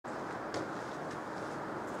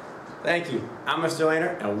Thank you. I'm Mr.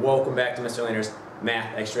 Lehner, and welcome back to Mr. Lehner's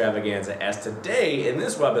Math Extravaganza. As today, in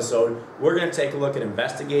this webisode, we're going to take a look at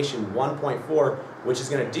Investigation 1.4, which is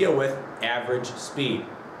going to deal with average speed.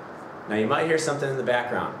 Now, you might hear something in the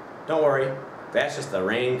background. Don't worry, that's just the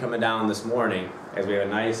rain coming down this morning, as we have a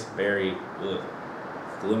nice, very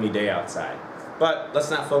gloomy day outside. But let's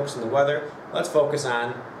not focus on the weather. Let's focus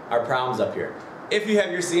on our problems up here. If you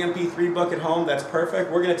have your CMP3 book at home, that's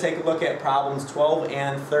perfect. We're going to take a look at problems 12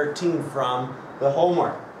 and 13 from the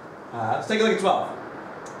homework. Let's take a look at 12.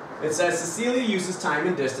 It says, Cecilia uses time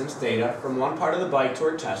and distance data from one part of the bike to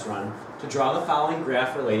her test run to draw the following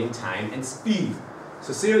graph relating time and speed.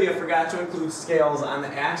 Cecilia forgot to include scales on the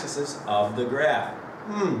axes of the graph.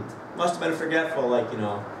 Must have been forgetful, like,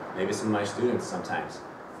 maybe some of my students sometimes.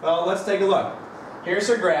 Well, let's take a look. Here's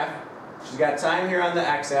her graph. She's got time here on the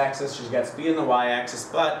x-axis, she's got speed on the y-axis,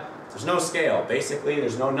 but there's no scale. Basically,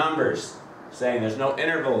 there's no numbers saying, there's no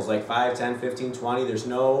intervals like 5, 10, 15, 20. There's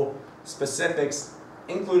no specifics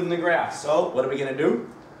included in the graph. So what are we going to do?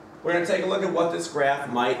 We're going to take a look at what this graph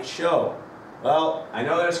might show. Well, I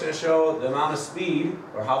know that it's going to show the amount of speed,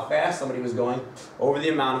 or how fast somebody was going, over the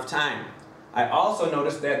amount of time. I also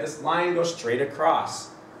noticed that this line goes straight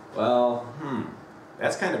across. Well,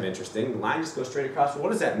 that's kind of interesting. The line just goes straight across. Well,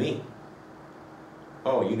 what does that mean?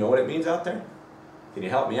 Oh, you know what it means out there? Can you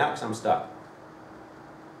help me out, because I'm stuck?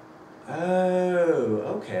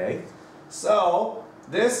 Oh, okay. So,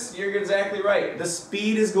 this, you're exactly right. The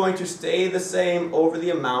speed is going to stay the same over the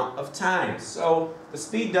amount of time. So, the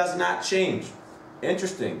speed does not change.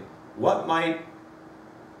 Interesting. What might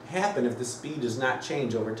happen if the speed does not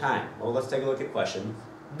change over time? Well, let's take a look at question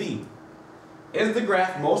B. Is the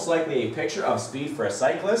graph most likely a picture of speed for a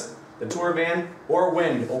cyclist, the tour van, or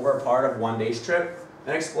wind over a part of one day's trip?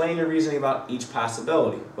 And explain your reasoning about each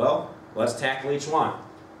possibility. Well, let's tackle each one.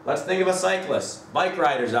 Let's think of a cyclist, bike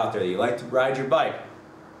riders out there that you like to ride your bike.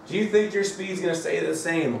 Do you think your speed is going to stay the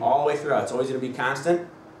same all the way throughout? It's always going to be constant?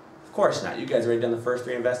 Of course not. You guys have already done the first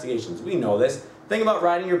 3 investigations. We know this. Think about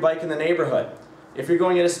riding your bike in the neighborhood. If you're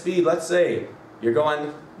going at a speed, let's say you're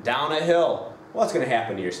going down a hill, what's going to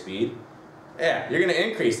happen to your speed? Yeah, you're going to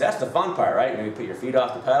increase. That's the fun part, right? You're going to put your feet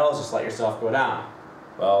off the pedals, just let yourself go down.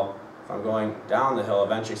 Well, if I'm going down the hill,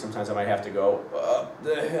 eventually sometimes I might have to go up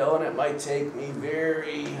the hill, and it might take me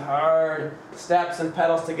very hard steps and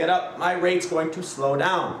pedals to get up. My rate's going to slow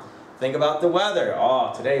down. Think about the weather.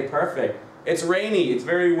 Oh, today, perfect. It's rainy. It's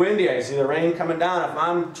very windy. I see the rain coming down. If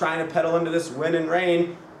I'm trying to pedal into this wind and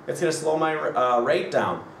rain, it's going to slow my rate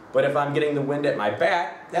down. But if I'm getting the wind at my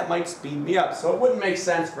back, that might speed me up. So it wouldn't make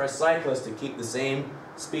sense for a cyclist to keep the same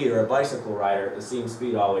speed, or a bicycle rider at the same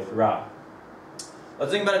speed all the way throughout.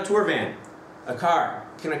 Let's think about a tour van, a car.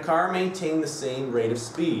 Can a car maintain the same rate of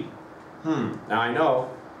speed? Now I know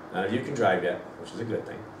none of you can drive yet, which is a good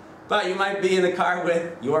thing. But you might be in the car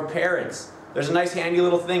with your parents. There's a nice handy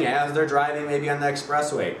little thing as they're driving maybe on the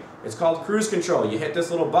expressway. It's called cruise control. You hit this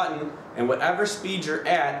little button, and whatever speed you're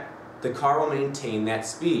at, the car will maintain that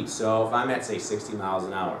speed. So if I'm at, say, 60 miles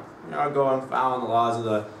an hour, going following the laws of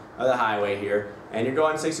the highway here, and you're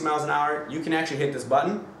going 60 miles an hour, you can actually hit this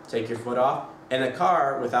button, take your foot off, and the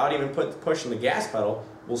car, without even pushing the gas pedal,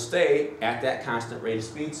 will stay at that constant rate of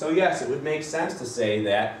speed. So yes, it would make sense to say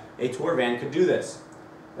that a tour van could do this.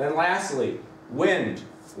 Then lastly, wind.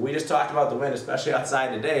 We just talked about the wind, especially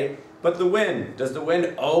outside today. But the wind, does the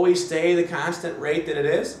wind always stay the constant rate that it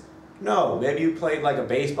is? No. Maybe you played like a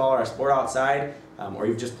baseball or a sport outside, or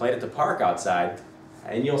you've just played at the park outside,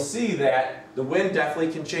 and you'll see that the wind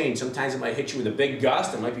definitely can change. Sometimes it might hit you with a big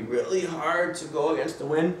gust. It might be really hard to go against the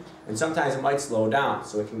wind, and sometimes it might slow down.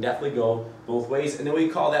 So it can definitely go both ways, and then we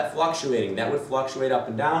call that fluctuating. That would fluctuate up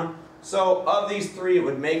and down. So of these 3, it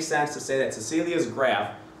would make sense to say that Cecilia's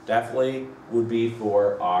graph definitely would be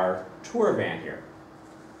for our tour van here.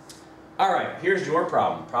 All right, here's your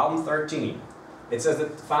problem. Problem 13. It says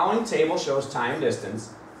that the following table shows time and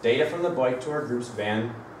distance, data from the bike tour group's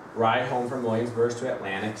van ride home from Williamsburg to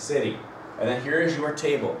Atlantic City. And then here is your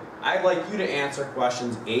table. I'd like you to answer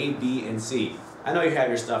questions A, B, and C. I know you have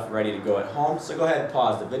your stuff ready to go at home, so go ahead and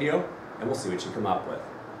pause the video, and we'll see what you come up with.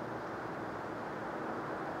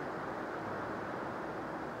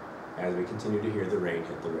 As we continue to hear the rain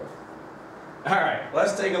hit the roof. Alright,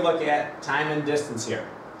 let's take a look at time and distance here.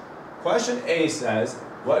 Question A says,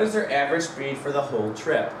 what is their average speed for the whole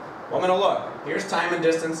trip? Well, I'm going to look. Here's time and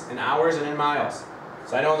distance in hours and in miles.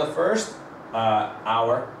 So I know in the first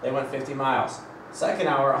hour, they went 50 miles. Second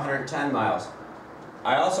hour, 110 miles.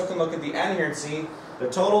 I also can look at the end here and see the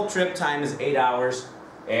total trip time is 8 hours,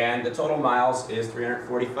 and the total miles is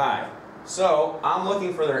 345. So I'm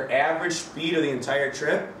looking for their average speed of the entire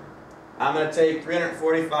trip. I'm going to take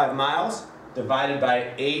 345 miles divided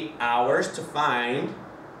by 8 hours to find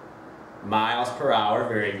miles per hour.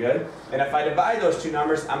 Very good. And if I divide those two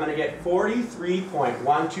numbers, I'm going to get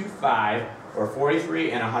 43.125, or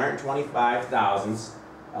 43 and 125 thousandths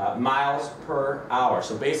miles per hour.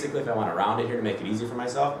 So basically, if I want to round it here to make it easy for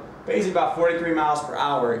myself, basically about 43 miles per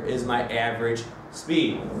hour is my average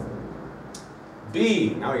speed.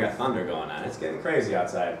 B, now we got thunder going on. It's getting crazy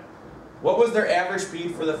outside. What was their average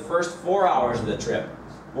speed for the first 4 hours of the trip?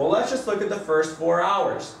 Well, let's just look at the first 4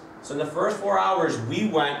 hours. So in the first 4 hours, we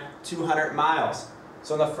went 200 miles.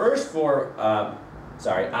 So in the first 4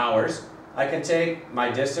 hours, I can take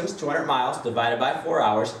my distance, 200 miles, divided by 4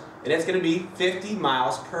 hours, and it's going to be 50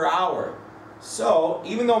 miles per hour. So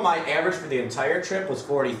even though my average for the entire trip was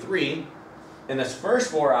 43, in this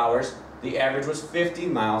first 4 hours, the average was 50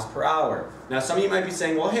 miles per hour. Now some of you might be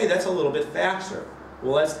saying, well, hey, that's a little bit faster.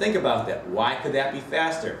 Well, let's think about that. Why could that be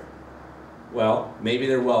faster? Well, maybe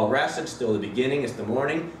they're well rested, still the beginning, it's the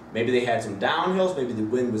morning. Maybe they had some downhills, maybe the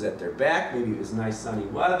wind was at their back, maybe it was nice sunny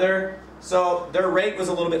weather. So their rate was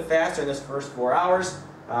a little bit faster in this first 4 hours,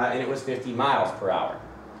 and it was 50 miles per hour.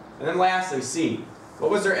 And then lastly, C.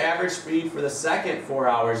 What was their average speed for the second 4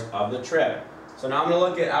 hours of the trip? So now I'm going to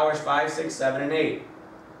look at hours 5, 6, 7, and 8.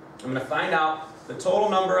 I'm going to find out the total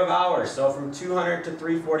number of hours. So from 200 to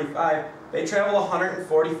 345, they travel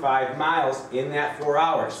 145 miles in that 4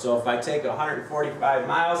 hours. So if I take 145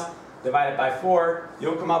 miles, divide it by 4,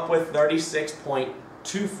 you'll come up with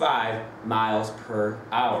 36.25 miles per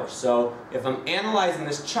hour. So if I'm analyzing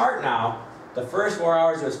this chart now, the first 4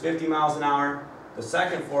 hours it was 50 miles an hour. The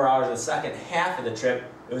second 4 hours, the second half of the trip,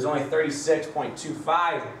 it was only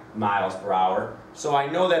 36.25 miles per hour. So I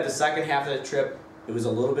know that the second half of the trip, it was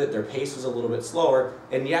a little bit, their pace was a little bit slower.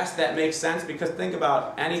 And yes, that makes sense, because think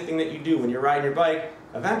about anything that you do when you're riding your bike,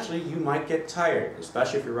 eventually you might get tired,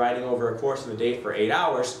 especially if you're riding over a course of a day for 8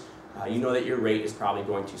 hours. You know that your rate is probably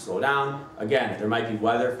going to slow down. Again, there might be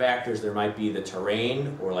weather factors, there might be the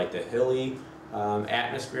terrain or like the hilly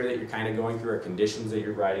atmosphere that you're kind of going through, or conditions that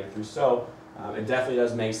you're riding through. So it definitely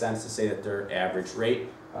does make sense to say that their average rate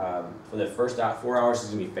for the first 4 hours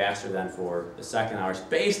is going to be faster than for the second hours,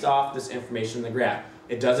 based off this information in the graph.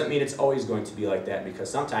 It doesn't mean it's always going to be like that, because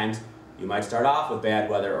sometimes you might start off with bad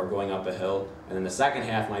weather or going up a hill, and then the second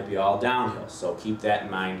half might be all downhill. So keep that in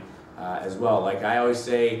mind as well. Like I always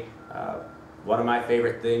say, one of my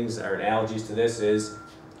favorite things or analogies to this is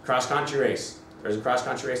cross-country race. There's a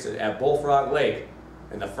cross-country race at Bullfrog Lake.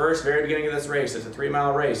 In the very beginning of this race, it's a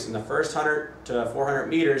 3-mile race. In the first 100 to 400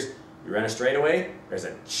 meters, you run a straightaway, there's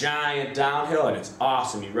a giant downhill, and it's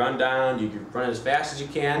awesome. You run down, you run as fast as you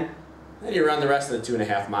can, then you run the rest of the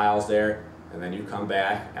 2.5 miles there, and then you come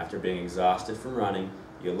back after being exhausted from running.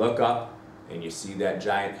 You look up, and you see that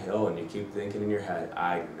giant hill, and you keep thinking in your head,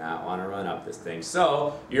 I do not want to run up this thing.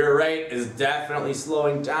 So your rate is definitely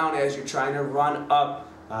slowing down as you're trying to run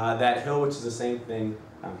up that hill, which is the same thing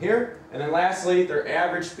here. And then lastly, their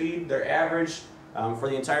average speed, for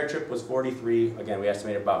the entire trip was 43. Again, we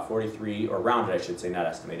estimated about 43, or rounded, I should say, not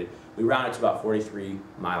estimated. We rounded to about 43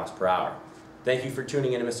 miles per hour. Thank you for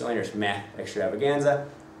tuning in to Mr. Lainer's Math Extravaganza.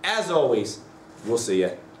 As always, we'll see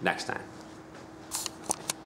you next time.